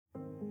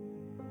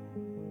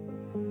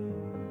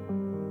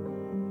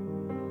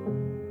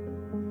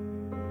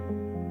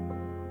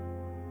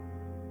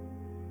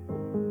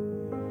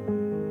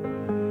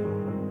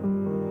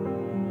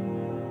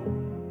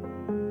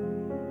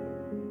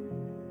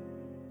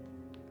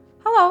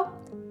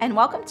and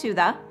welcome to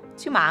the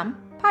To Mom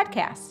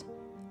podcast.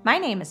 My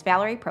name is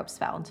Valerie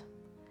Propsfeld.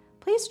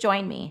 Please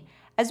join me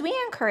as we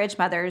encourage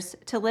mothers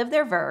to live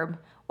their verb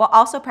while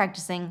also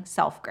practicing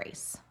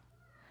self-grace.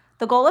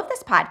 The goal of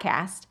this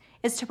podcast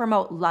is to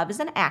promote love as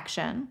an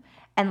action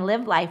and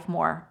live life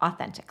more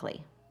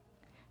authentically.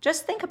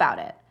 Just think about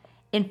it.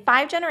 In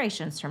 5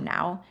 generations from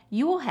now,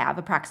 you will have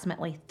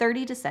approximately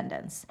 30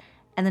 descendants,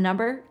 and the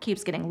number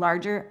keeps getting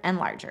larger and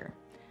larger.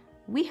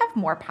 We have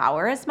more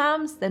power as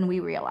moms than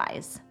we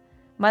realize.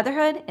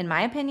 Motherhood, in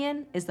my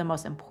opinion, is the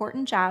most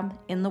important job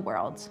in the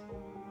world.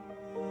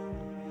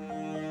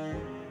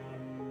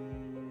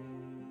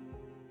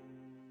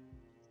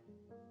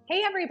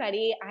 Hey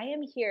everybody, I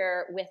am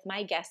here with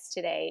my guest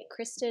today,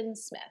 Kristen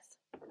Smith.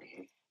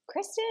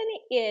 Kristen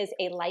is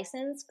a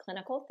licensed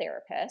clinical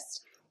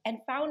therapist and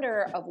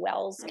founder of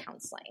Wells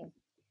Counseling.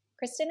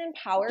 Kristen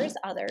empowers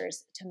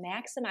others to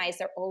maximize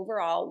their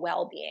overall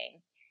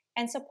well-being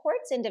and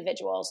supports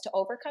individuals to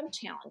overcome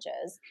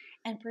challenges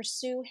and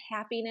pursue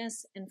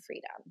happiness and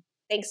freedom.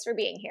 Thanks for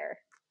being here.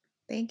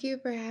 Thank you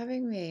for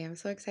having me. I'm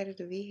so excited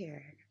to be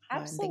here.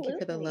 And thank you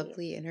for the Absolutely.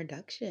 lovely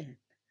introduction.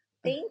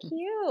 Thank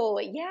you.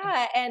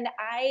 Yeah, and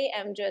I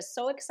am just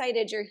so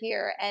excited you're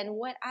here. And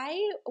what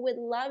I would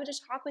love to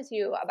talk with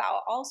you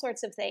about all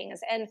sorts of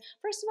things. And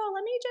first of all,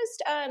 let me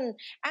just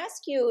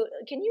ask you,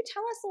 can you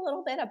tell us a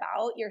little bit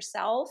about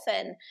yourself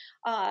and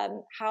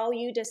how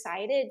you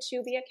decided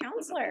to be a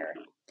counselor?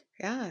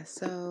 Yeah,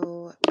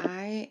 so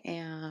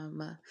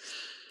I'm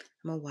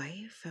a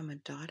wife, I'm a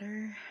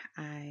daughter,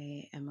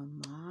 I am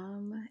a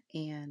mom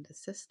and a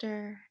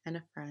sister and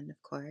a friend,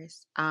 of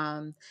course.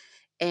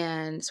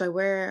 And so I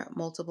wear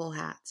multiple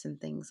hats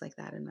and things like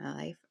that in my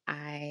life.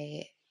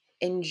 I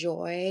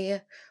enjoy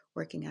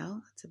working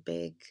out. It's a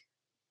big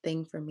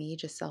thing for me,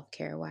 just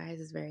self-care wise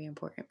is very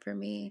important for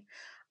me.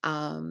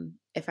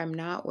 If I'm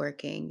not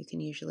working, you can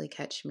usually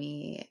catch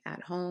me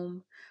at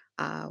home,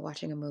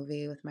 watching a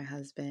movie with my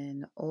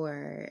husband,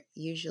 or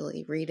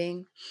usually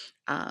reading,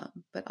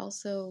 but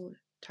also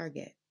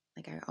Target.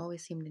 Like I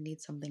always seem to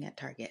need something at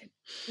Target.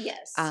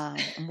 Yes.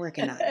 I'm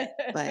working on it,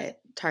 but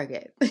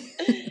Target.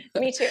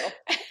 Me too.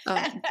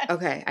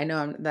 Okay, I know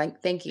I'm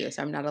like, thank you.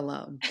 So I'm not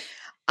alone.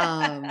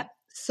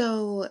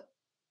 So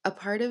a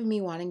part of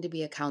me wanting to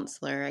be a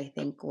counselor, I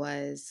think,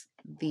 was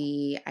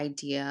the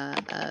idea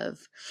of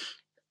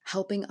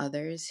helping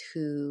others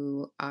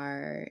who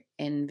are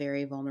in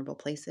very vulnerable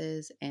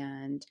places,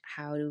 and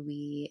how do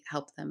we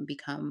help them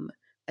become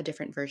a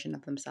different version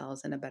of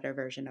themselves and a better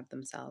version of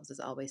themselves is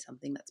always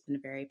something that's been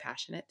very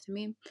passionate to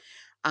me.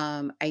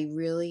 I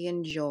really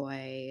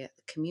enjoy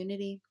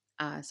community.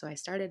 So I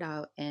started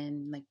out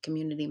in like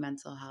community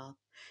mental health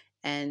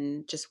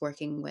and just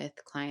working with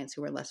clients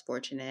who were less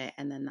fortunate.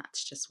 And then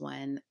that's just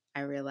when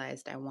I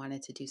realized I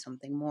wanted to do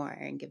something more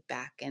and give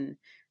back in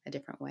a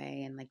different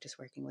way, and like just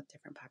working with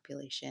different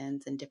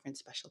populations and different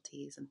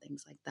specialties and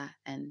things like that.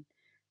 And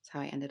that's how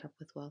I ended up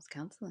with Wells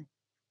Counseling.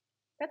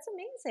 That's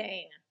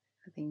amazing.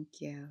 Thank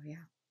you.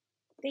 Yeah.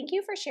 Thank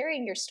you for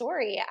sharing your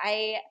story.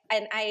 I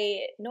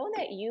know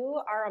that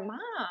you are a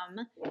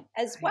mom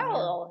as I am.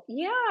 well.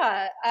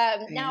 Yeah.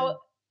 I Now, am.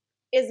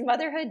 is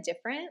motherhood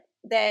different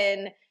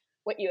than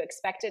what you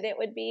expected it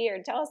would be?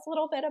 Or tell us a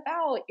little bit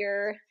about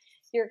your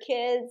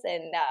kids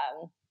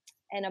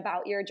and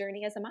about your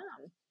journey as a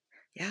mom.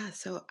 Yeah,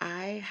 so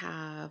I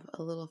have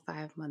a little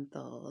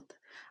 5-month-old.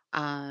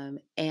 And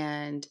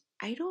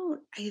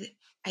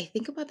I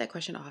think about that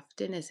question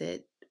often. Is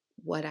it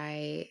what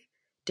I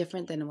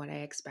different than what I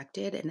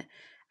expected? And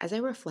as I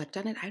reflect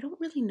on it, I don't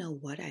really know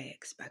what I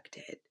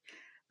expected.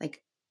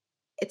 Like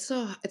it's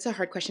a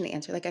hard question to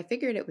answer. Like I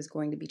figured it was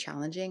going to be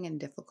challenging and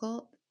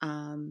difficult,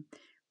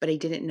 but I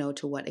didn't know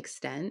to what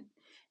extent.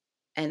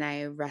 And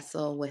I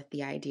wrestle with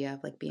the idea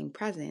of like being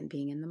present,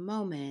 being in the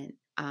moment.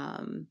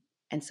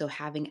 And so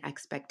having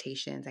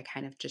expectations, I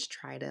kind of just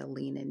try to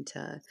lean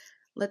into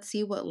let's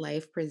see what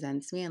life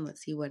presents me and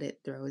let's see what it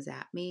throws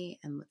at me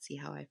and let's see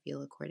how I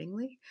feel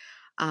accordingly.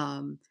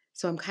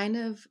 So I'm kind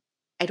of,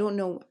 I don't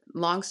know,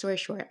 long story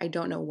short, I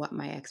don't know what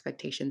my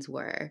expectations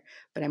were,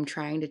 but I'm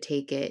trying to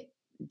take it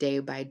day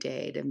by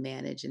day to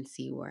manage and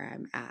see where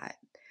I'm at.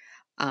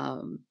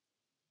 Um,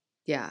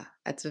 yeah,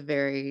 that's a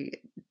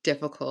very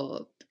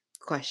difficult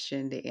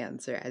question to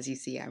answer. As you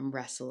see, I'm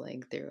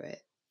wrestling through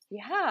it.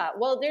 Yeah.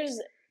 Well,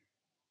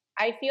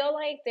 I feel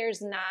like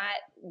there's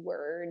not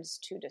words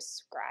to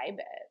describe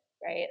it,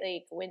 right?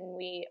 Like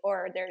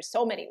or there's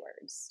so many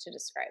words to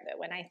describe it.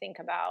 When I think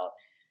about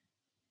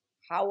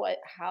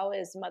how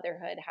is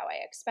motherhood how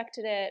I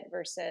expected it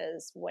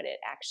versus what it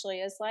actually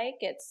is like,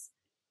 it's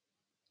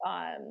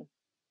um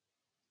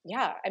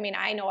yeah, I mean,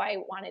 I know I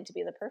wanted to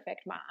be the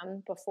perfect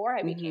mom before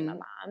I became a Hmm.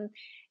 mom.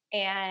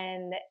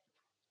 And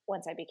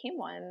once I became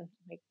one,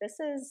 like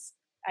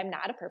I'm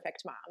not a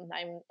perfect mom.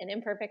 I'm an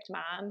imperfect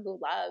mom who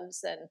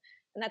loves and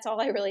that's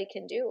all I really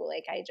can do.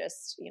 Like I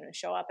just,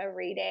 show up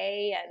every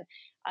day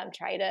and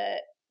try to,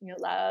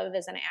 love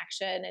as an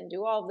action and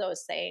do all of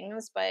those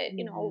things. But,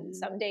 Hmm.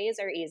 some days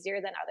are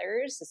easier than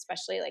others,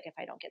 especially like if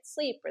I don't get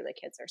sleep or the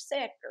kids are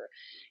sick or,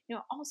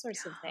 all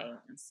sorts of Yeah.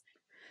 things.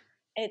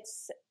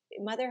 it's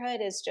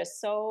motherhood is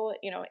just so,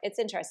 it's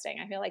interesting.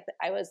 I feel like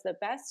I was the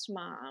best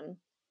mom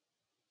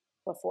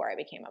before I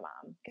became a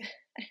mom.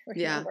 I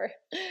Yeah, remember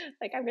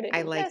like I'm going to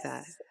I do like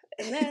that. this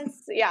and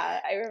this. Yeah,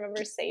 I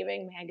remember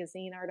saving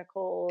magazine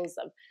articles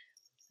of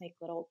like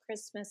little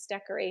Christmas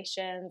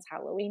decorations,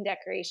 Halloween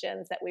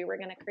decorations that we were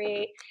going to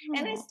create.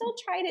 And I Oh, still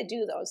try to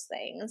do those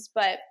things,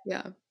 but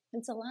yeah.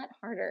 it's a lot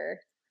harder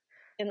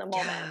in the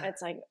moment. Yeah.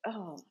 It's like,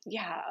 oh,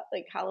 yeah,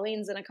 like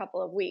Halloween's in a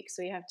couple of weeks.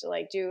 So you have to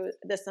like do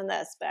this and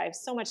this, but I have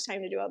so much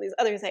time to do all these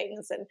other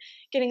things and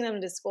getting them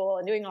to school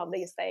and doing all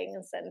these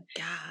things. And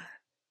Yeah.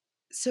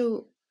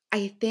 So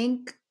I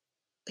think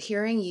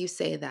hearing you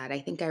say that, I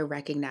think I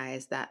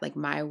recognize that like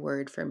my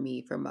word for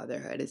me for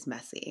motherhood is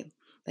messy.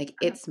 Like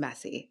it's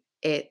messy.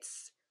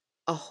 It's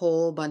a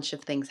whole bunch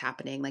of things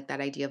happening, like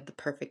that idea of the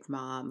perfect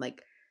mom,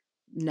 like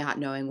not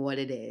knowing what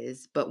it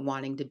is, but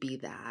wanting to be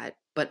that.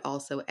 But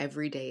also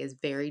every day is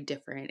very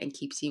different and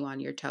keeps you on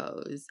your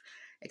toes,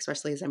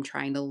 especially as I'm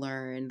trying to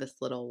learn this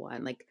little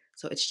one. Like,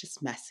 so it's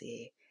just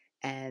messy.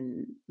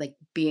 And like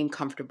being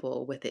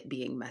comfortable with it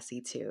being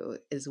messy too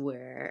is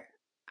where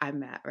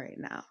I'm at right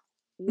now.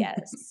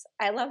 yes,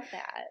 I love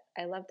that.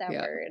 I love that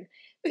Yeah. word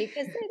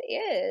because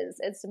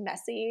it's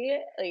messy.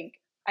 Like,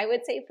 I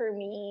would say for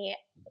me,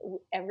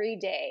 every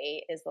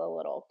day is a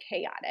little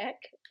chaotic,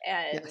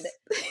 and Yes.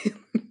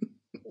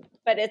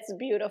 but it's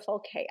beautiful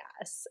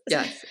chaos.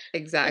 Yes,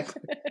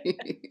 exactly.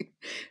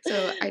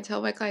 So I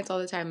tell my clients all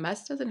the time,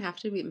 mess doesn't have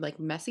to be like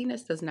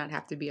messiness does not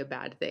have to be a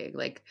bad thing.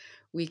 Like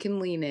we can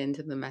lean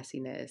into the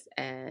messiness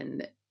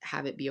and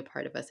have it be a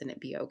part of us and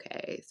it be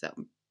okay. So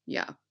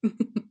yeah.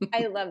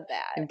 I love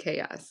that. And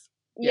chaos.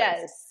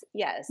 Yes.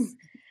 Yes, yes.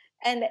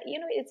 And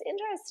it's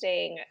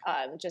interesting.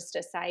 Just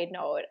a side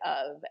note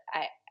of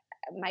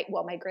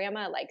my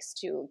grandma likes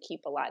to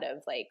keep a lot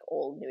of like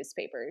old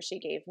newspapers. She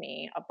gave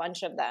me a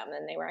bunch of them,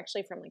 and they were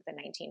actually from like the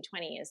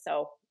 1920s,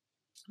 so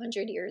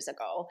 100 years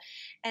ago.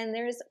 And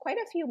there's quite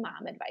a few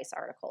mom advice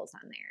articles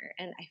on there,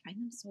 and I find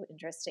them so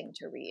interesting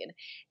to read.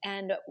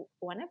 And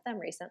one of them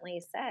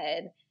recently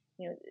said,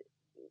 you know,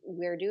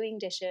 we're doing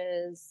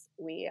dishes,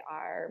 we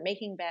are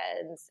making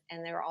beds,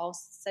 and they're all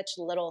such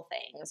little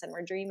things, and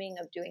we're dreaming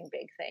of doing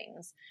big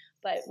things.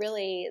 But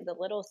really, the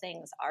little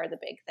things are the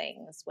big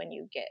things when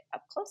you get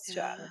up close to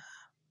Yeah. them.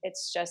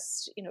 It's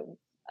just,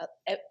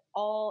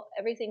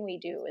 everything we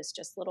do is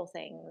just little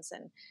things,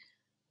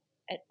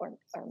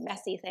 or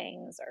messy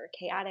things or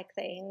chaotic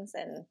things,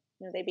 and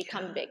they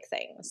become Yeah. big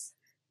things.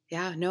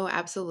 Yeah, no,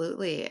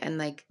 absolutely. And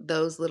like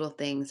those little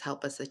things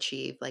help us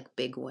achieve like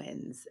big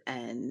wins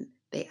and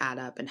they add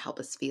up and help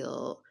us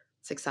feel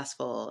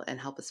successful and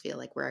help us feel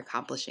like we're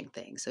accomplishing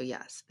things. So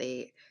yes,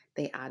 they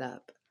add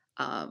up.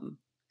 Um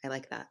I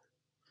like that.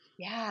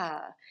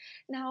 Yeah.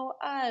 Now,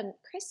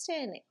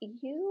 Kristen,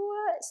 you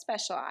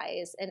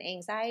specialize in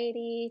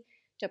anxiety,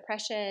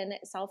 depression, I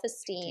do.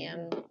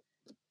 self-esteem,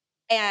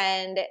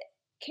 and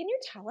can you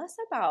tell us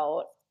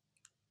about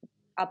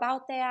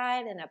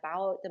that and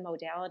about the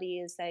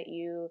modalities that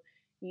you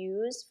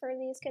use for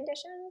these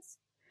conditions?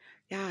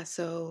 Yeah,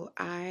 so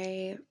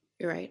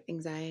you're right,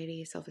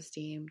 anxiety,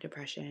 self-esteem,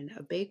 depression.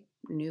 A big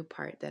new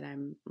part that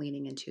I'm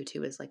leaning into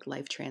too is like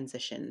life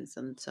transitions.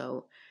 And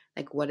so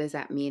like what does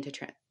that mean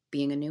to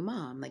being a new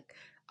mom? Like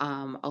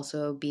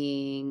also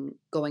being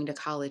going to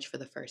college for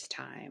the first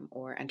time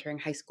or entering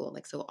high school.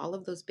 Like so all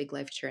of those big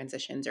life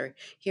transitions or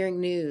hearing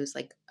news,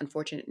 like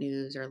unfortunate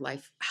news or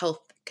life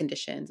health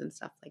conditions and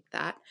stuff like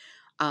that.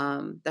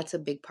 That's a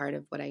big part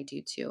of what I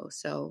do too.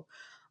 So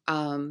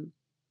um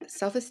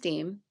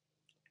self-esteem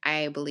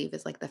I believe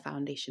is like the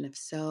foundation of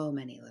so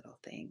many little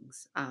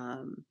things.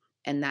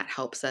 And that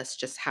helps us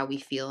just how we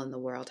feel in the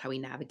world, how we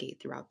navigate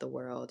throughout the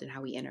world, and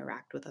how we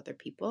interact with other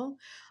people.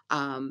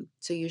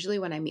 So, usually,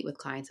 when I meet with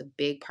clients, a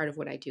big part of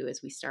what I do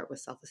is we start with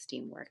self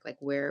esteem work. Like,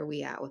 where are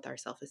we at with our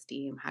self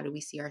esteem? How do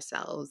we see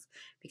ourselves?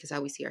 Because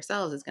how we see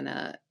ourselves is going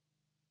to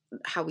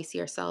how we see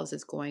ourselves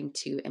is going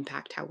to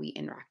impact how we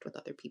interact with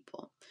other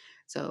people.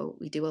 So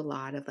we do a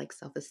lot of like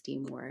self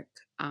esteem work.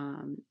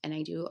 And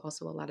I do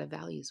also a lot of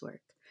values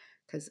work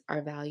because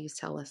our values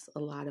tell us a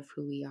lot of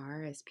who we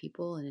are as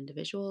people and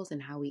individuals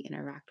and how we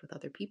interact with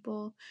other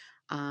people.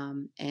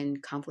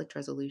 And conflict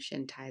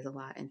resolution ties a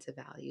lot into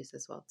values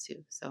as well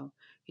too. So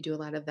we do a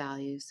lot of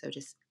values. So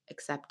just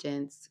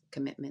acceptance,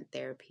 commitment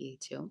therapy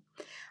too.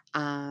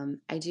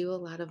 I do a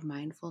lot of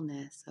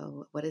mindfulness.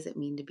 So, what does it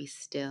mean to be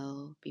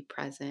still, be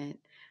present,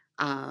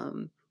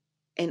 um,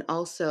 and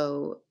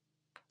also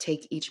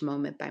take each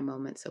moment by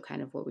moment? So,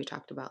 kind of what we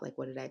talked about, like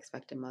what did I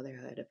expect in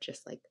motherhood of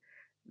just like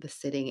the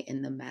sitting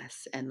in the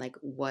mess and like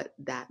what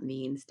that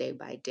means day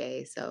by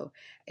day. So,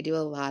 I do a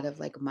lot of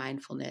like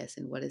mindfulness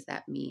and what does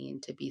that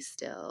mean to be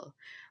still,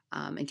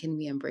 and can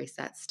we embrace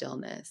that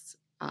stillness?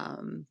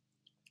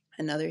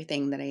 Another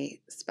thing that I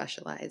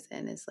specialize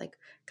in is like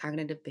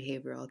cognitive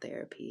behavioral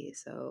therapy.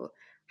 So,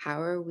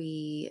 how are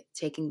we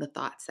taking the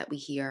thoughts that we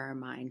hear our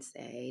mind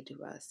say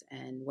to us,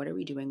 and what are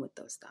we doing with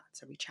those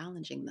thoughts? Are we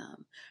challenging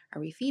them? Are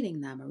we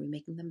feeding them? Are we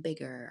making them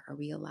bigger? Are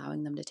we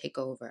allowing them to take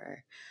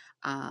over?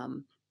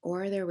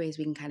 or are there ways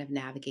we can kind of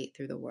navigate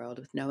through the world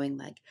with knowing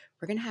like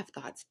we're going to have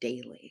thoughts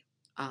daily?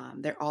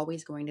 They're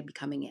always going to be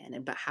coming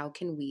in, but how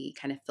can we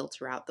kind of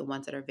filter out the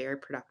ones that are very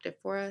productive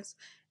for us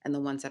and the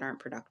ones that aren't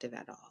productive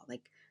at all?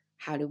 Like,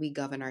 how do we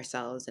govern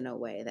ourselves in a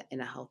way that in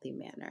a healthy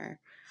manner?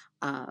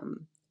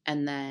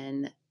 And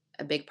then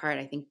a big part,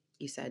 I think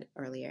you said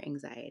earlier,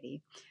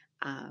 anxiety.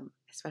 I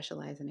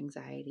specialize in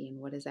anxiety, and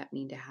what does that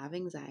mean to have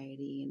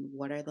anxiety, and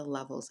what are the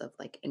levels of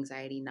like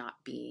anxiety not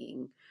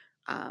being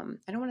I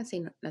don't want to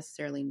say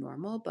necessarily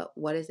normal, but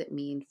what does it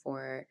mean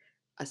for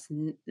us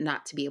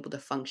not to be able to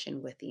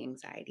function with the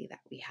anxiety that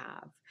we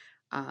have?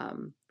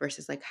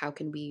 Versus like, how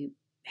can we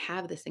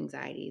have this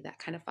anxiety that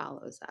kind of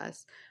follows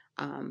us?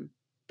 Um,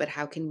 but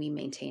how can we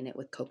maintain it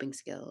with coping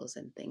skills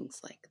and things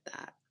like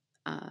that?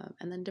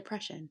 And then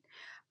depression.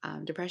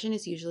 Depression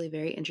is usually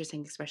very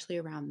interesting, especially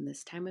around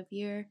this time of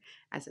year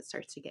as it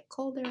starts to get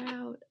colder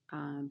out.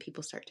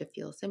 People start to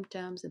feel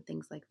symptoms and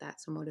things like that.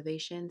 So,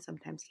 motivation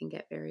sometimes can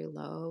get very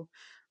low.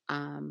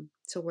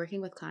 So, working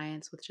with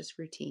clients with just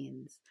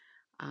routines.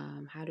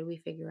 How do we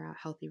figure out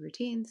healthy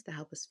routines to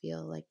help us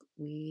feel like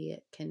we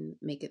can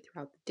make it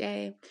throughout the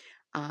day?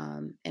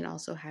 And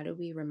also, how do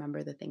we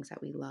remember the things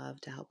that we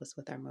love to help us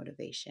with our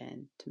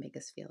motivation to make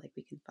us feel like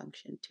we can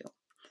function too?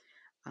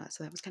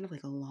 So that was kind of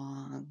like a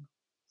long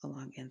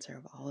answer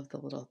of all of the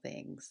little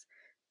things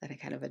that I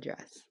kind of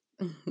address.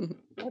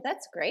 Well,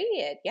 that's great.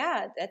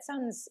 Yeah, that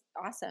sounds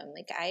awesome.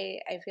 Like I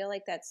feel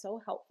like that's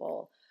so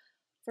helpful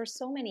for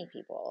so many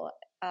people.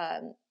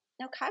 Um,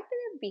 Now,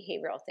 cognitive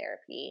behavioral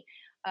therapy,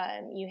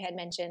 you had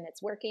mentioned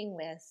it's working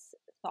with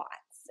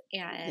thoughts,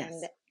 and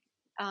Yes.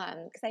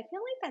 because I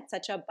feel like that's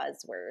such a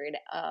buzzword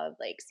of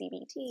like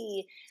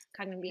CBT,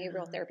 cognitive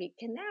behavioral Yeah. therapy.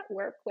 Can that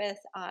work with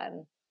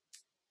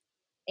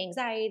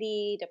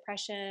anxiety,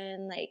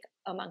 depression, like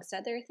amongst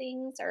other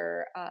things,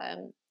 or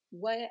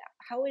what?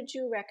 How would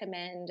you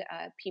recommend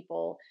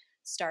people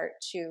start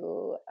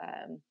to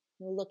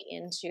look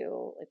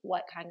into like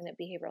what cognitive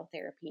behavioral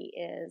therapy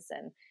is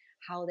and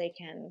how they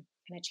can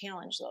kind of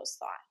challenge those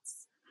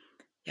thoughts?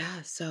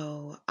 Yeah.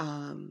 So,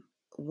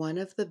 one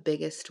of the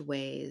biggest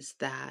ways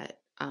that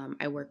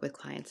I work with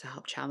clients to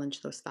help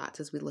challenge those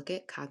thoughts is we look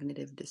at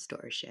cognitive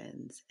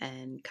distortions.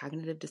 And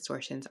cognitive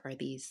distortions are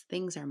these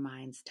things our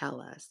minds tell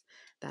us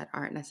that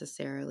aren't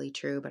necessarily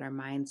true, but our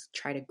minds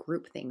try to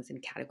group things in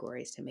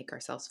categories to make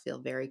ourselves feel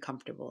very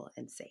comfortable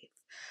and safe.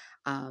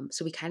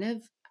 So, we kind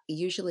of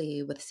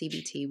usually with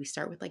CBT, we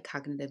start with like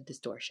cognitive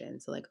distortion.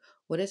 So, like,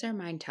 what is our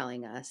mind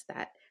telling us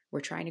that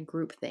we're trying to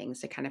group things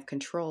to kind of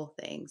control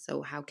things?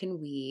 So, how can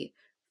we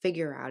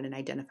figure out and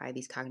identify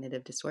these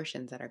cognitive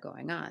distortions that are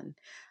going on?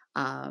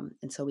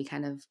 And so we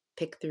kind of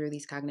pick through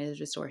these cognitive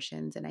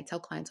distortions. And I tell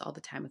clients all the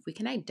time if we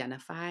can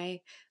identify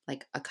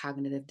like a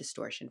cognitive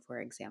distortion, for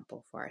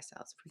example, for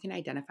ourselves, if we can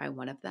identify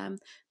one of them,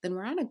 then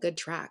we're on a good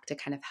track to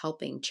kind of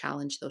helping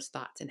challenge those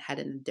thoughts and head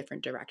in a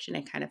different direction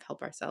and kind of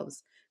help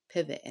ourselves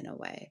pivot in a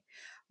way.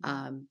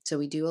 So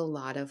we do a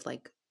lot of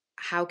like,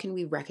 how can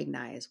we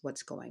recognize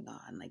what's going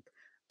on? Like,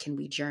 can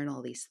we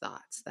journal these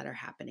thoughts that are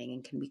happening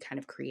and can we kind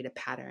of create a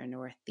pattern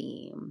or a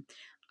theme?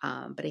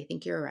 But I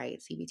think you're right.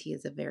 CBT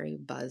is a very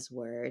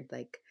buzzword,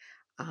 like,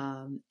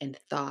 and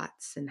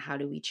thoughts and how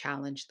do we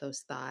challenge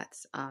those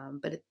thoughts?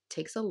 But it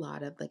takes a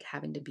lot of like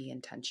having to be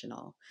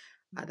intentional.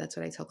 That's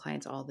what I tell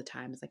clients all the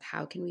time is like,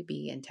 how can we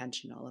be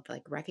intentional of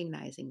like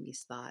recognizing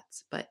these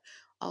thoughts? But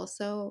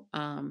also,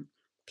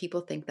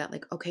 people think that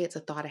like, okay, it's a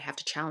thought, I have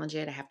to challenge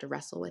it, I have to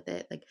wrestle with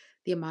it. Like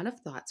the amount of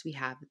thoughts we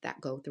have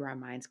that go through our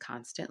minds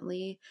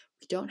constantly,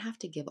 we don't have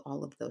to give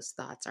all of those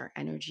thoughts our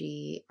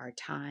energy, our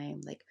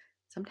time. Like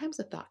sometimes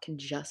a thought can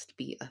just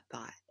be a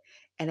thought.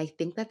 And I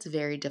think that's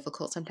very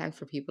difficult sometimes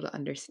for people to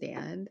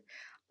understand.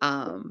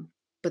 Um,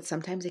 but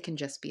sometimes it can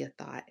just be a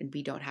thought and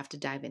we don't have to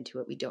dive into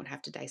it. We don't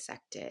have to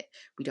dissect it.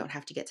 We don't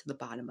have to get to the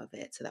bottom of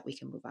it so that we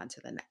can move on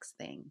to the next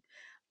thing.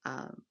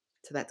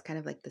 So that's kind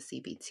of like the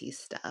CBT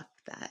stuff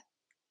that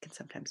can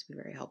sometimes be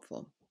very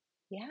helpful.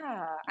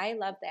 Yeah, I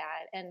love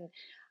that. And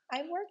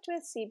I worked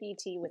with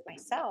CBT with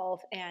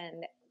myself,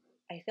 and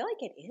I feel like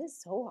it is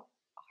so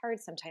hard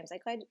sometimes.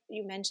 Like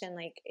you mentioned,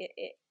 like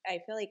I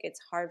feel like it's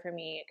hard for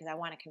me because I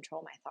want to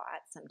control my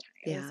thoughts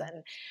sometimes, Yeah.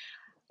 and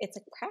it's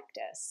a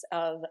practice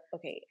of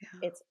okay, Yeah.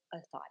 it's a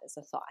thought, it's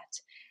a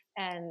thought,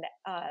 and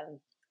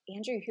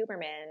Andrew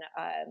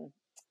Huberman,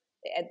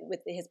 with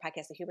his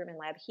podcast, The Huberman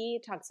Lab,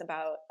 he talks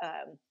about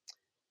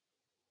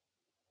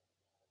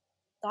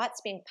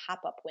thoughts being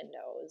pop-up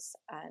windows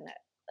on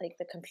like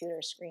the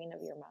computer screen of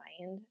your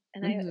mind,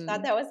 and I thought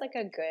Hmm. that was like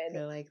a good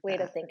I like way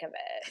to that. think of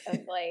it,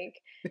 of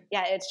like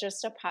yeah, it's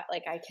just a pot,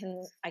 like I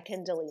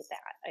can delete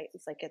that.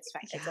 It's like it's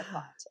fine, it's a Yeah.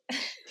 thought.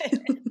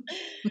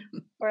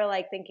 Or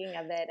like thinking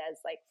of it as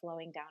like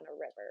flowing down a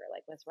river,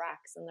 like with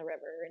rocks in the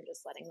river and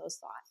just letting those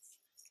thoughts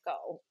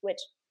go, which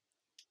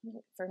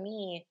for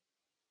me,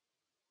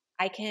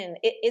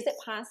 is it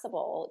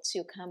possible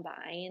to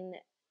combine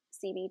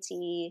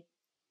CBT,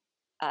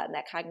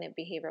 that cognitive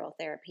behavioral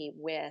therapy,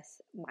 with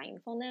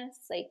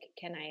mindfulness? Like,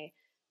 can I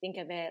think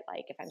of it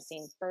like if I'm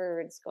seeing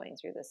birds going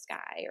through the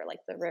sky or like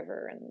the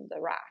river and the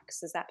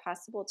rocks. Is that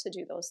possible to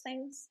do those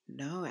things?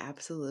 No,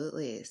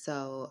 absolutely.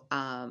 So,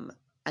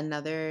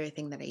 another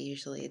thing that I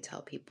usually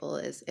tell people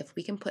is if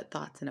we can put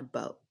thoughts in a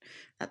boat,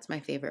 that's my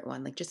favorite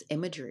one. Like, just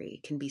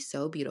imagery can be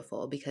so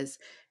beautiful because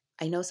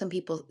I know some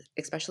people,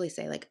 especially,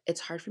 say, like,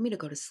 it's hard for me to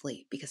go to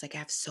sleep because, like, I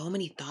have so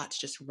many thoughts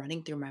just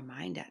running through my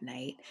mind at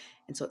night.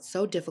 And so it's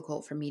so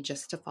difficult for me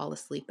just to fall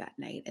asleep at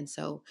night. And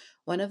so,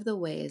 one of the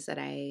ways that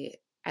I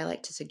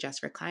like to suggest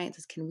for clients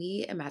is, can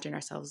we imagine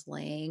ourselves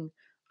laying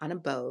on a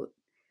boat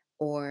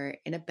or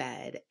in a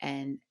bed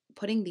and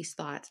putting these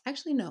thoughts,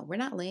 actually, no, we're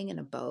not laying in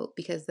a boat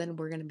because then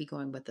we're going to be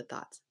going with the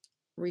thoughts.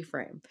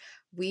 Reframe.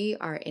 We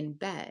are in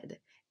bed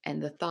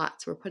and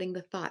we're putting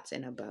the thoughts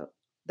in a boat.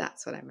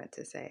 That's what I meant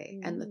to say.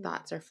 And the Mm.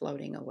 thoughts are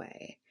floating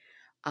away.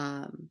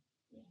 Um,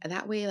 and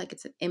that way, like,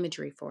 it's an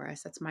imagery for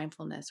us. That's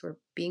mindfulness. We're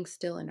being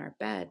still in our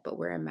bed, but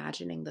we're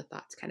imagining the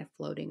thoughts kind of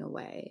floating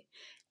away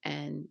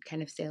and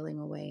kind of sailing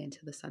away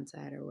into the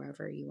sunset or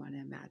wherever you want to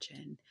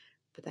imagine.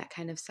 But that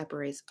kind of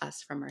separates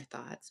us from our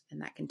thoughts,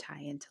 and that can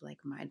tie into like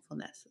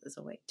mindfulness as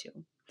a way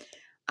too.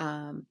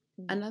 Um,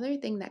 Mm. Another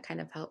thing that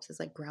kind of helps is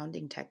like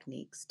grounding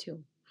techniques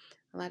too.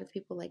 A lot of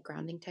people like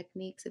grounding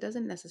techniques. It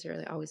doesn't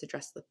necessarily always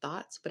address the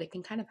thoughts, but it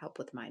can kind of help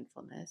with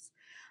mindfulness,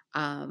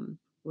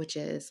 which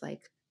is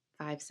like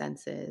five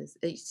senses.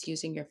 It's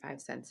using your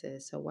five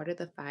senses. So, what are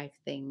the five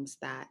things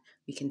that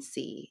we can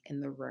see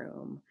in the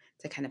room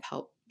to kind of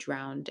help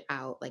drown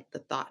out like the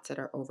thoughts that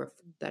are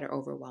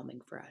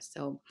overwhelming for us?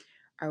 So,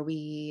 are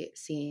we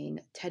seeing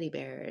teddy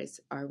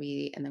bears? Are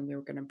we, and then we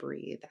were going to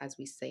breathe as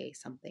we say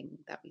something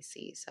that we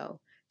see.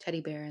 So,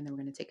 teddy bear, and then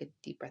we're going to take a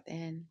deep breath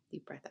in,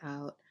 deep breath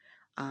out.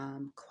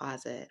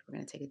 Closet. We're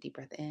going to take a deep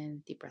breath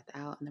in, deep breath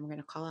out, and then we're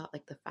going to call out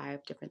like the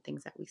five different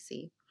things that we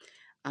see.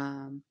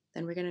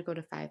 Then we're going to go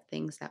to five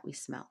things that we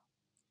smell.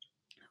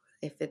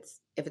 If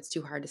it's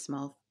too hard to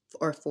smell,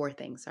 or four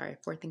things, sorry,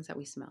 four things that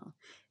we smell.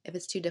 If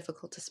it's too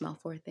difficult to smell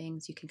four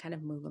things, you can kind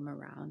of move them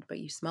around, but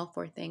you smell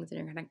four things and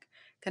you're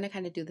gonna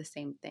kind of do the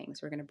same thing.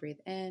 So we're gonna breathe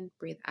in,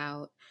 breathe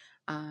out,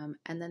 and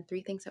then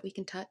three things that we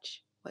can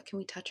touch. What can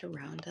we touch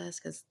around us?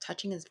 Because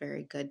touching is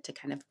very good to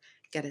kind of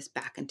get us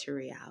back into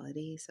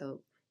reality.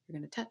 So you're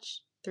gonna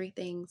touch three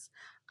things,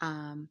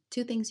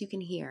 two things you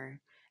can hear,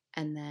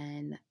 and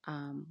then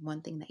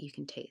one thing that you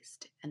can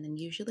taste. And then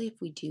usually, if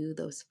we do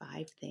those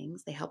five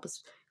things, they help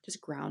us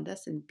just ground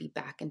us and be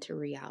back into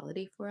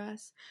reality for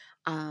us.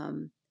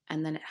 Um,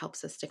 and then it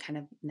helps us to kind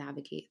of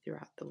navigate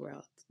throughout the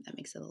world. That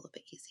makes it a little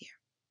bit easier.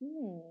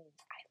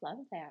 I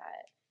love that.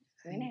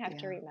 I'm going to have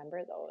to Yeah.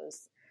 remember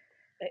those.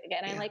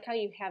 Again, I Yeah. like how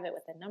you have it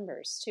with the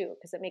numbers too,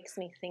 because it makes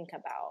me think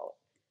about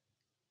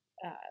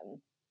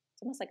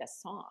it's almost like a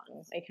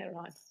song. Like, I don't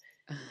know,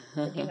 I'm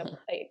thinking of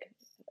like,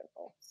 I don't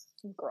know,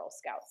 some Girl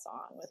Scout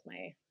song with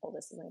my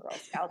oldest is in Girl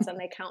Scouts and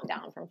they count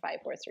down from five,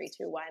 four, three,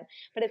 two, one.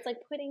 But it's like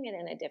putting it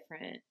in a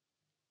different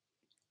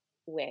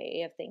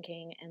way of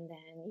thinking and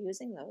then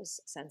using those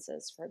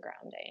senses for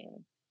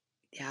grounding.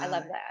 I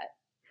love Yeah. that.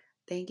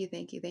 Thank you,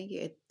 thank you, thank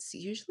you. It's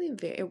usually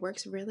it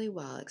works really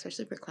well,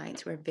 especially for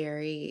clients who are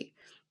very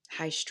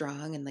high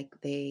strung and like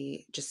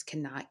they just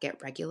cannot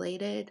get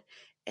regulated.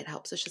 It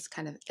helps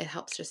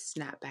just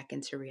snap back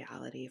into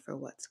reality for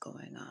what's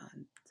going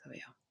on. So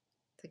yeah,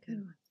 it's a good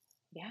Mm. one.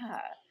 Yeah.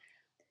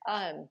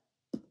 Um,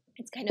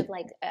 it's kind of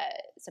like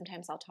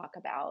sometimes I'll talk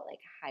about like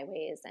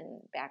highways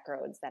and back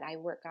roads that I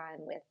work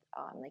on with,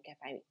 like if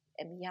I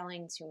am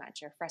yelling too much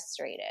or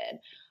frustrated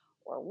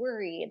or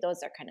worried,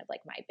 those are kind of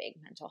like my big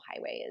mental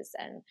highways.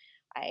 And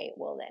I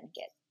will then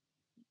get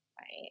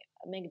my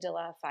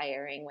amygdala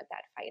firing with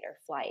that fight or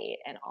flight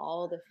and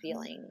all the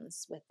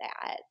feelings with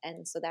that.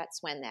 And so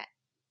that's when that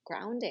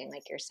grounding,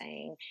 like you're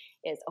saying,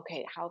 is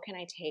okay, how can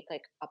I take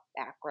like a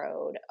back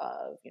road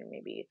of,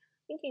 maybe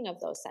thinking of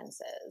those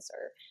senses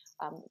or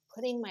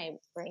putting my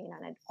brain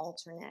on an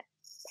alternate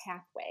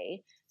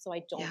pathway so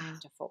I don't Yeah, have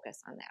to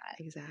focus on that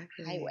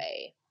exactly.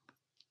 highway.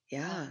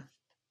 Yeah.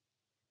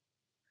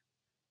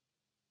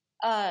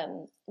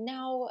 Um,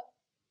 Now,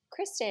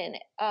 Kristen,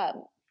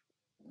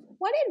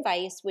 what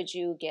advice would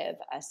you give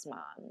us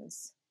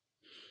moms?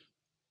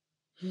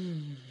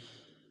 Hmm.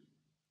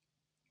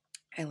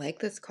 I like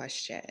this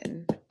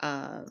question.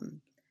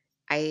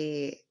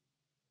 I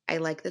I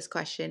like this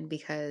question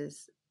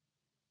because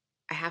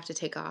I have to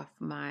take off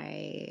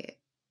my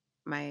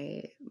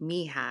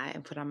me hat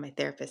and put on my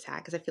therapist hat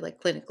because I feel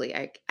like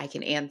clinically I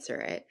can answer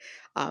it,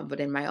 but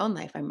in my own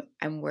life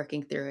I'm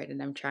working through it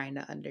and I'm trying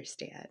to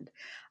understand.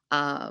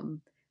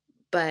 Um,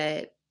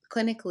 but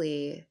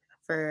clinically,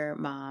 for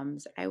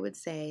moms, I would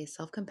say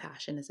self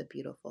compassion is a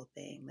beautiful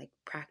thing. Like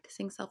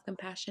practicing self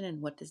compassion,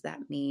 and what does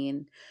that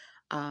mean?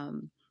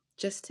 Um,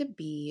 just to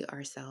be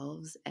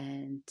ourselves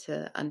and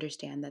to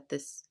understand that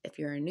if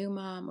you're a new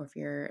mom or if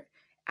you're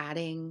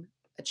adding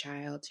a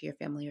child to your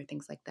family or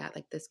things like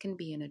this can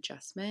be an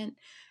adjustment.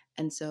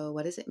 And so,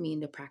 what does it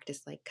mean to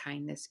practice like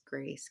kindness,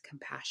 grace,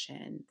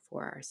 compassion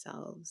for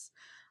ourselves?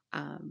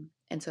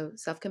 And so,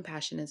 self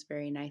compassion is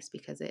very nice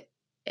because it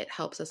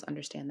helps us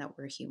understand that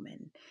we're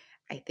human.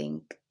 I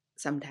think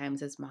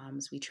sometimes as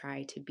moms, we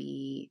try to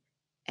be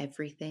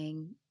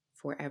everything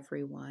for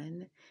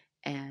everyone,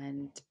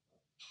 and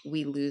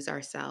we lose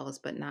ourselves,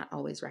 but not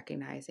always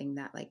recognizing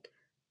that, like,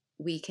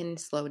 we can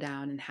slow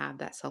down and have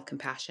that self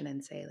compassion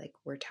and say, like,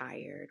 we're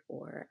tired,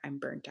 or I'm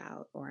burnt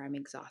out, or I'm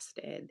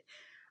exhausted,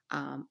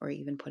 or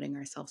even putting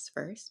ourselves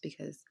first.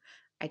 Because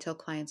I tell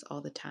clients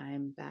all the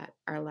time that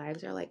our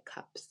lives are like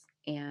cups.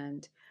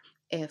 And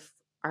if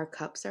our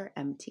cups are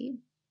empty,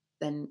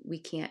 then we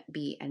can't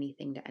be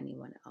anything to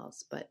anyone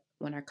else. But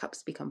when our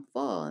cups become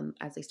full and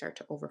as they start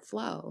to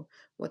overflow,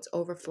 what's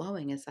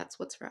overflowing is that's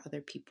what's for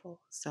other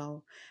people.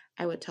 So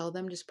I would tell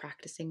them just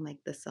practicing like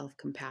the self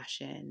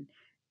compassion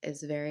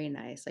is very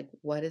nice. Like,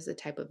 what is the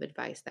type of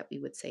advice that we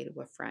would say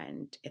to a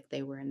friend if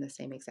they were in the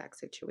same exact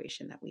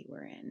situation that we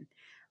were in?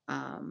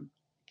 Um,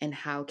 and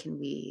how can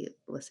we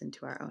listen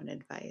to our own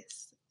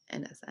advice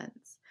in a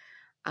sense?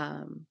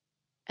 Um,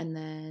 and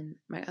then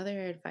my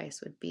other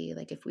advice would be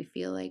like if we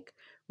feel like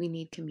we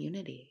need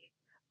community,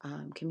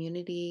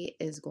 community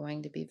is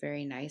going to be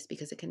very nice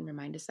because it can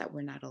remind us that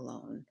we're not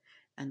alone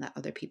and that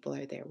other people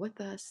are there with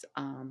us,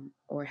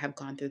 or have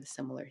gone through the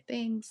similar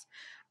things.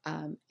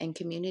 And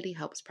community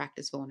helps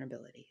practice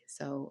vulnerability.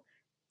 So,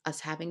 us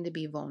having to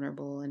be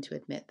vulnerable and to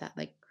admit that,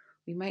 like,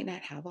 we might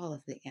not have all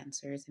of the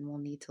answers and we'll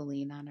need to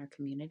lean on our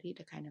community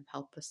to kind of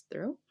help us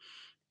through.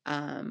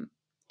 Um,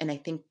 and I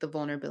think the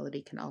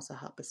vulnerability can also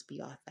help us be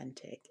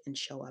authentic and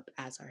show up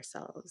as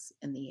ourselves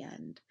in the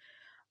end,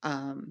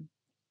 um,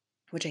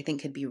 which I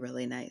think could be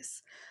really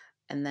nice.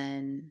 And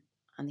then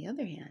on the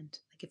other hand,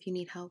 like if you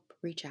need help,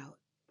 reach out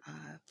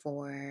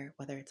for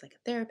whether it's like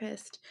a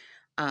therapist,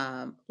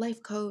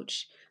 life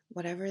coach,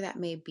 whatever that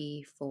may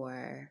be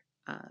for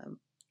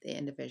the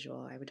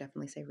individual. I would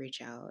definitely say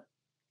reach out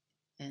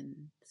and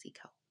seek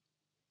help.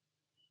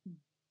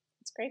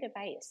 It's great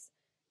advice.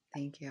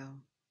 Thank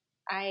you.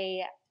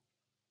 I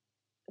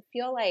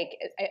feel like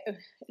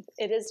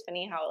it is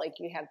funny how like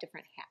you have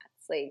different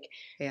hats. Like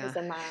Yeah. as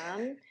a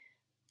mom,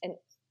 and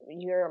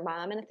you're a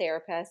mom and a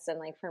therapist, and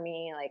like for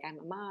me, like I'm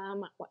a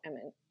mom, I'm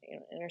a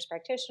a nurse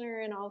practitioner,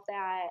 and all of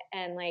that,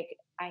 and like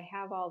I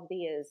have all of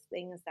these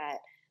things that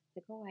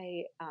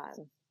like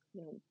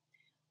you know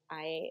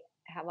I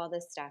have all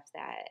this stuff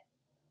that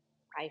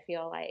I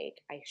feel like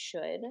I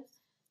should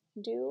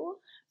do,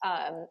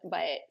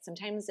 but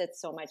sometimes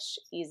it's so much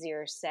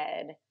easier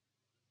said.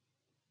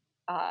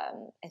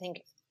 I think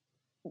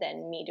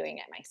than me doing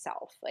it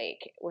myself. Like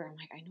where I'm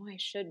like, I know I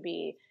should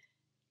be,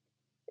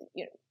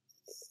 you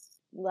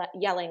know,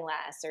 yelling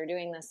less or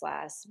doing this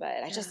less,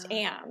 but I just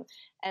Yeah. am.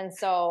 And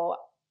so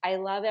I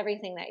love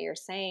everything that you're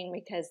saying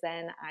because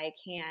then I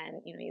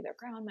can, either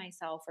ground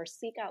myself or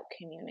seek out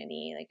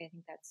community. Like I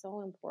think that's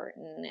so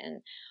important,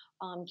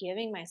 and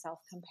giving myself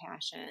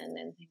compassion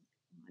and think,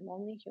 I'm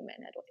only human.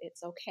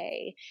 It's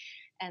okay.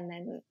 And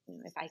then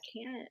if I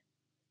can't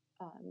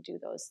do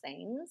those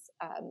things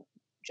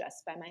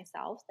just by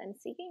myself, then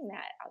seeking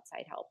that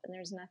outside help. And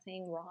there's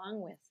nothing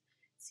wrong with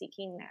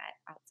seeking that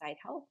outside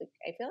help.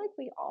 I feel like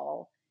we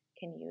all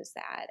can use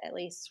that at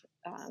least,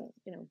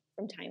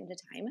 from time to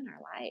time in our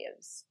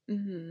lives.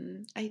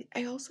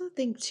 I also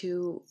think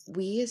too,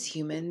 we as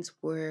humans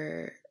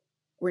we're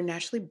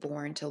naturally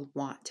born to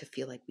want to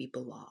feel like we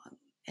belong.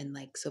 And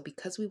like so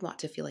because we want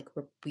to feel like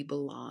we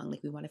belong,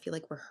 like we want to feel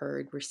like we're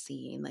heard, we're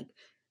seen, like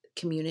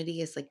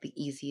community is like the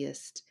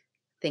easiest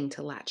thing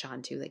to latch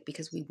onto, like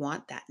because we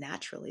want that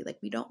naturally. Like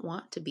we don't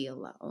want to be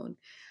alone.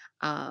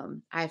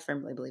 I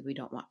firmly believe we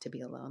don't want to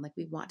be alone. Like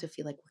we want to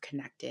feel like we're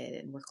connected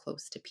and we're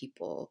close to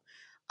people.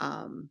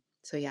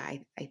 So yeah,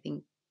 I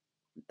think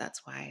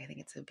that's why I think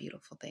it's a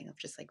beautiful thing of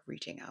just like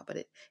reaching out. But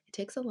it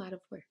takes a lot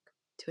of work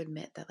to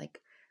admit that like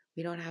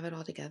we don't have it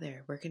all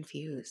together. We're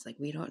confused. Like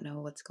we don't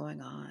know what's going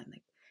on.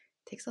 Like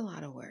it takes a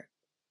lot of work.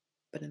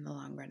 But in the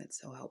long run it's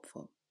so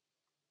helpful.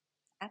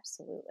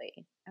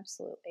 Absolutely.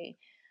 Absolutely.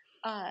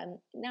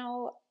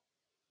 Now,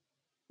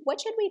 what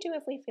should we do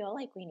if we feel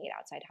like we need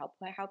outside help?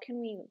 How can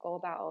we go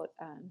about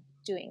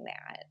doing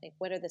that? Like,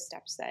 what are the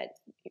steps that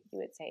you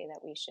would say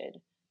that we should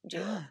do?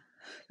 Yeah,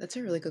 that's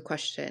a really good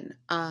question.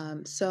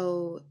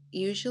 So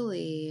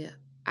usually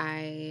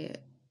I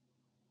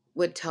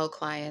would tell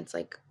clients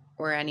like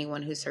or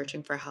anyone who's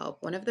searching for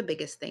help, one of the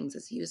biggest things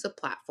is use a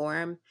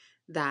platform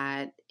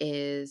that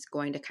is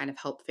going to kind of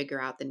help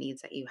figure out the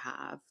needs that you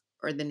have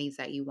or the needs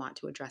that you want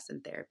to address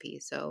in therapy.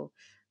 So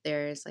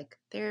there's like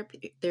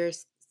therapy,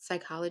 there's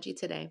Psychology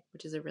Today,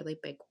 which is a really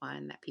big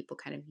one that people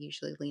kind of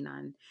usually lean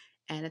on.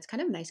 And it's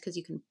kind of nice because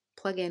you can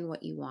plug in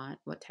what you want,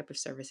 what type of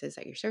services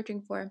that you're searching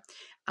for.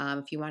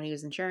 If you want to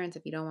use insurance,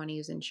 if you don't want to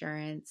use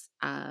insurance,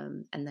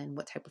 and then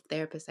what type of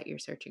therapist that you're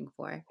searching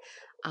for.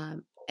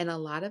 And a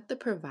lot of the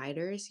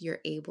providers, you're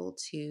able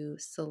to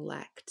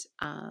select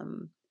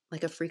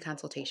like a free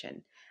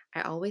consultation.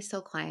 I always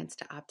tell clients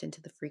to opt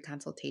into the free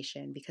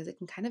consultation because it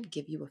can kind of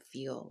give you a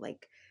feel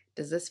like,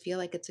 does this feel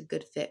like it's a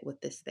good fit with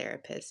this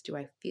therapist? Do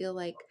I feel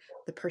like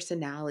the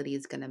personality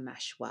is going to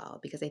mesh well?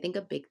 Because I think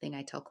a big thing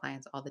I tell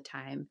clients all the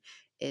time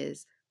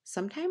is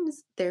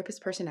sometimes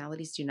therapist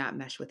personalities do not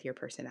mesh with your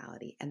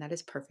personality, and that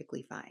is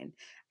perfectly fine.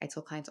 I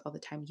tell clients all the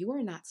time, you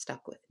are not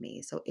stuck with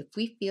me. So if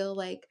we feel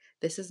like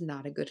this is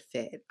not a good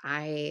fit,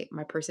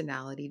 my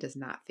personality does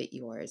not fit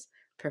yours,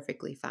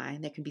 perfectly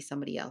fine. There can be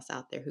somebody else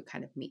out there who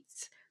kind of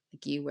meets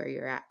like you where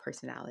you're at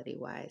personality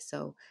wise.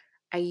 So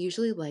I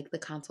usually like the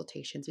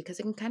consultations because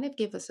it can kind of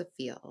give us a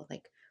feel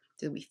like,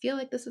 did we feel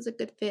like this is a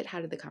good fit? How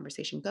did the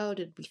conversation go?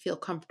 Did we feel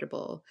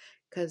comfortable?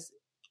 Because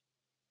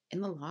in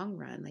the long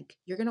run, like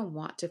you're going to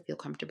want to feel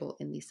comfortable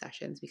in these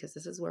sessions because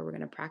this is where we're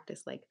going to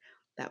practice like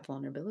that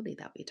vulnerability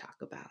that we talk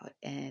about.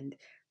 And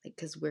like,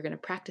 because we're going to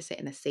practice it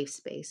in a safe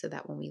space so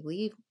that when we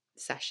leave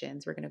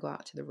sessions, we're going to go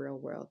out to the real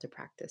world to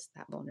practice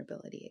that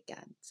vulnerability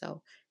again.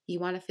 So you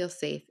want to feel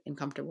safe and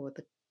comfortable with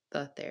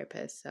the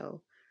therapist.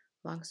 So,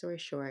 long story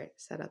short,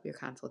 set up your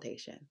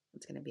consultation.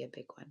 It's going to be a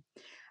big one.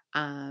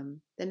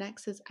 The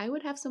next is I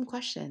would have some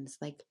questions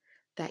like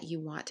that you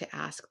want to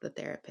ask the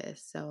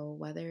therapist. So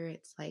whether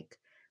it's like,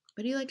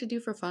 what do you like to do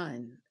for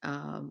fun?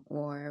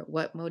 Or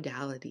what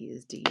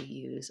modalities do you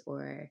use?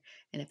 And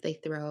if they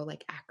throw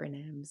like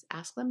acronyms,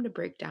 ask them to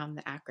break down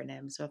the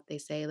acronyms. So if they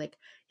say like,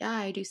 yeah,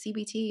 I do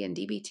CBT and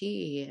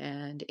DBT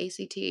and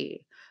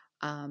ACT,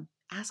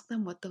 ask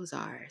them what those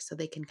are so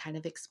they can kind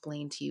of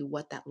explain to you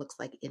what that looks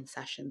like in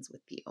sessions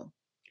with you.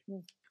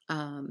 Mm.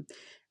 Um,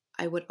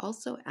 I would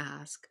also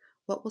ask,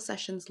 what will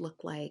sessions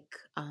look like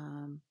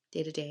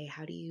day to day?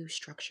 How do you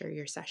structure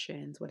your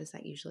sessions? What does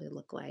that usually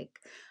look like?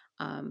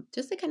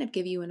 Just to kind of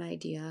give you an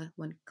idea,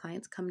 when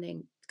clients come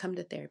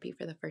to therapy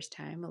for the first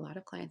time, a lot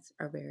of clients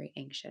are very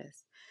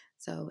anxious.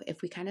 So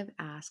if we kind of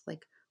ask,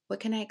 like, what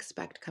can I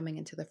expect coming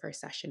into the first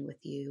session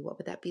with you? What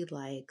would that be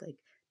like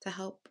to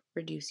help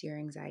reduce your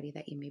anxiety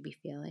that you may be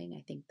feeling?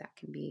 I think that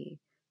can be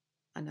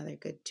another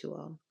good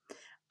tool.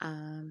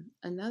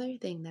 Another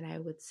thing that I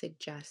would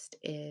suggest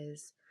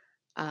is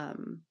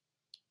um,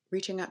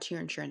 reaching out to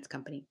your insurance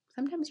company.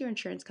 Sometimes your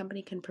insurance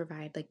company can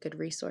provide like good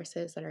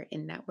resources that are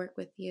in network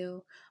with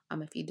you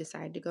if you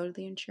decide to go to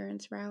the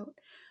insurance route.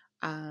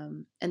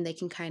 And they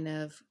can kind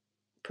of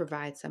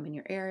provide some in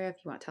your area if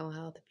you want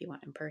telehealth, if you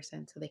want in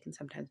person. So they can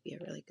sometimes be a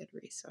really good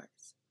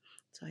resource.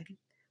 So I think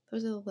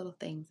those are the little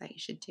things that you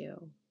should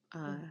do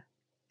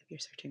if you're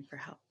searching for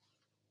help.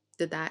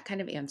 Did that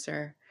kind of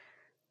answer?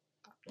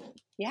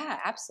 Yeah, Wait,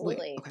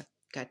 absolutely. okay,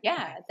 good.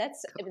 Yeah, Okay,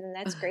 I mean,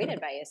 that's great cool.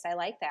 advice. I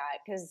like that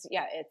because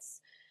yeah, it's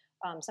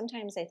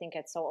sometimes I think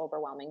it's so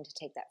overwhelming to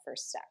take that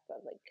first step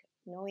of like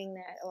knowing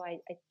that I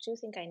do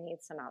think I need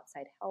some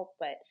outside help,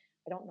 but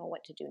I don't know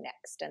what to do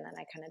next, and then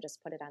I kind of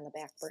just put it on the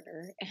back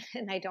burner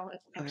and I don't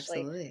Oh, actually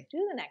absolutely.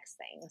 do the next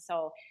thing.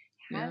 So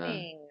Yeah.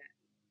 having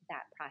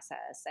that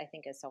process, I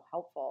think, is so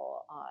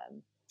helpful.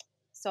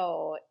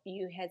 So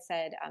you had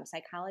said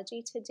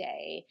psychology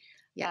today.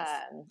 Yes.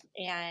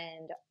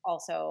 And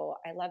also,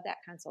 I love that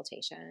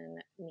consultation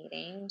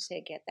meeting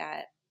to get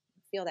that,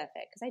 feel that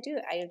fit.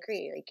 Because I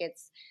agree. Like,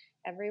 it's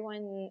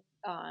everyone,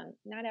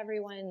 not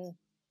everyone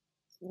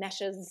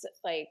meshes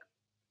like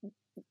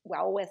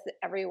well with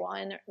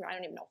everyone. I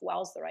don't even know if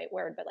well is the right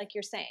word, but like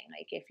you're saying,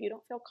 like if you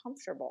don't feel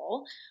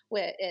comfortable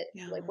with it,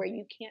 like Yeah. where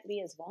you can't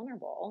be as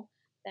vulnerable,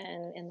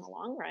 then in the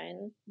long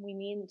run, we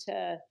need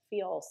to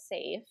feel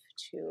safe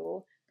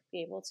to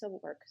be able to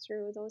work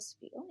through those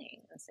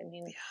feelings. I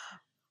mean, Yeah.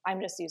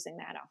 I'm just using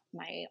that off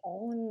my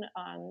own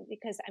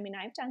because I mean,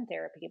 I've done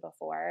therapy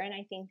before, and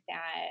I think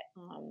that,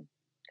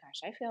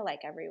 gosh, I feel like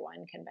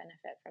everyone can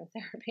benefit from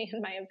therapy,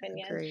 in my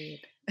opinion.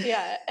 Agreed.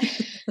 Yeah.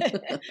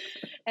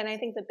 And I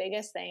think the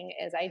biggest thing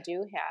is I do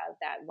have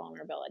that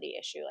vulnerability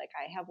issue. Like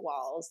I have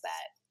walls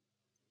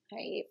that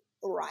I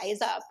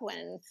rise up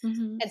when,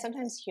 Hmm. and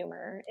sometimes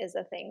humor is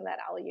a thing that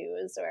I'll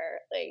use, or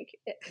like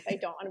if I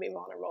don't want to be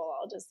vulnerable,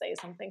 I'll just say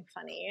something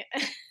funny.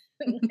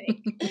 Like,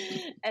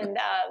 and,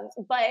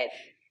 but,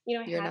 you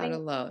know, You're not having,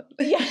 alone.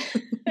 yeah.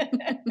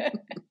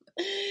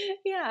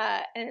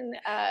 Yeah, and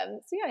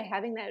so yeah,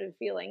 having that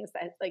feelings,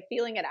 that like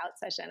feeling it out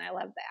session, I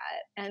love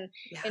that. And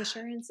Yeah.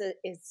 insurance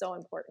is so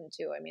important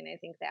too. I mean, I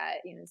think that,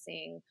 you know,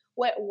 seeing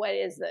what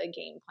is the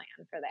game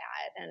plan for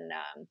that. And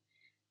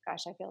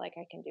gosh, I feel like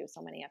I can do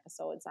so many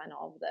episodes on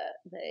all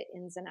of the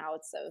ins and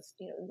outs of,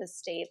 you know, the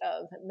state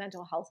of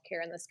mental health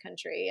care in this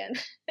country. And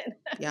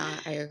Yeah,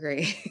 I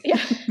agree.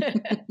 yeah.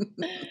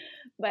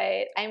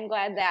 But I'm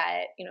glad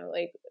that, you know,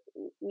 like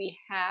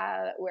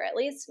we're at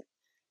least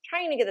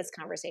trying to get this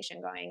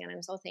conversation going. And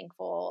I'm so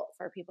thankful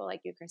for people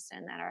like you,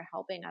 Kristen, that are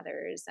helping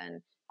others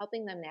and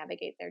helping them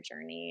navigate their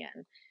journey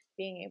and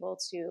being able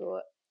to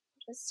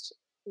just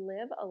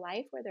live a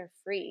life where they're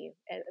free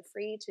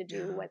to do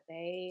Yeah. what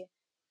they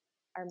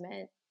are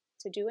meant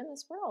to do in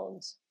this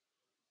world.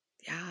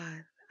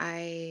 Yeah.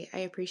 I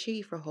appreciate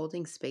you for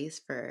holding space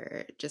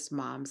for just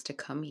moms to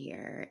come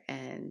here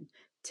and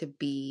to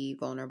be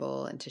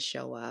vulnerable and to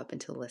show up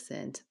and to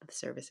listen to the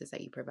services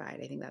that you provide.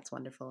 I think that's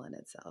wonderful in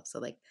itself. So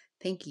like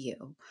thank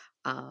you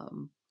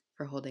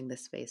for holding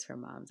this space for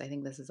moms. I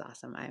think this is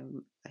awesome.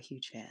 I'm a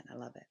huge fan. I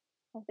love it.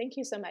 Well, thank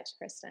you so much,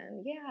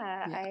 Kristen.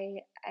 Yeah, Yeah.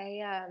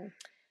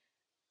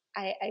 I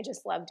I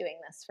just love doing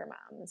this for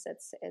moms.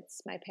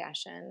 It's my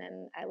passion,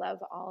 and I love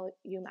all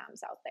you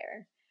moms out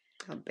there.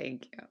 Oh,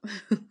 thank you.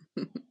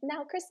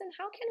 Now, Kristen,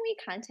 how can we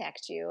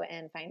contact you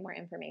and find more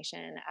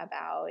information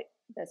about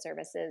the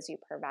services you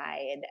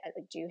provide?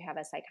 Do you have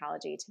a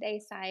Psychology Today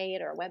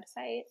site or a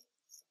website?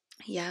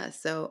 Yeah,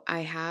 so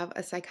I have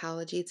a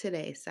Psychology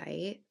Today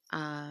site,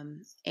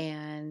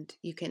 and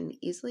you can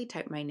easily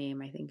type my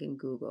name, I think, in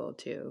Google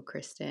too,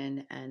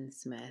 Kristen N.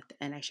 Smith,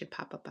 and I should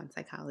pop up on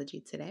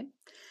Psychology Today.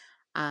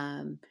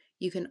 Um,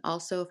 you can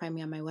also find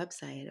me on my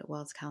website at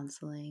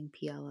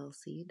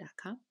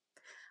wellscounselingpllc.com.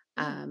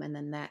 And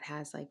then that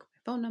has like my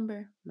phone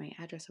number, my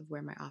address of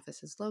where my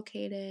office is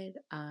located,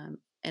 and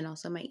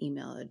also my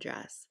email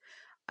address.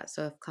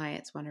 So if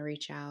clients want to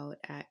reach out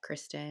at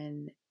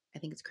Kristen, I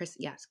think it's Chris.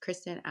 Yes,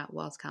 Kristen at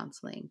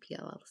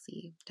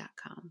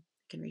wellscounselingpllc.com. You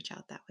can reach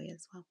out that way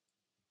as well.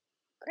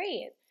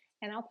 Great.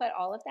 And I'll put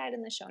all of that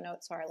in the show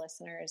notes so our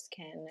listeners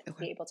can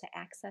Okay. be able to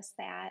access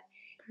that.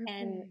 Perfect.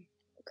 And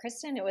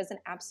Kristen, it was an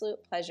absolute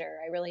pleasure.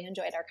 I really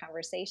enjoyed our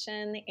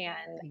conversation,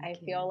 and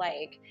Thank you. feel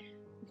like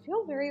I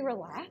feel very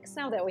relaxed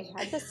now that we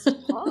had this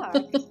talk.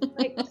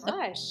 Like,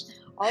 gosh,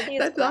 all these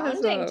That's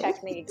grounding awesome.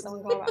 techniques.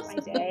 I'm going about my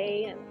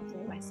day and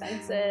my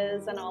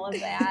senses and all of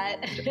that.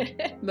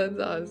 That's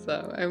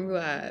awesome. I'm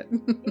glad.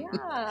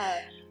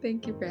 Yeah.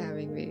 Thank you for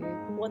having me.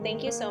 Well,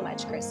 thank you so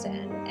much,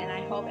 Kristen. And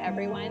I hope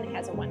everyone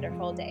has a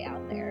wonderful day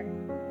out there.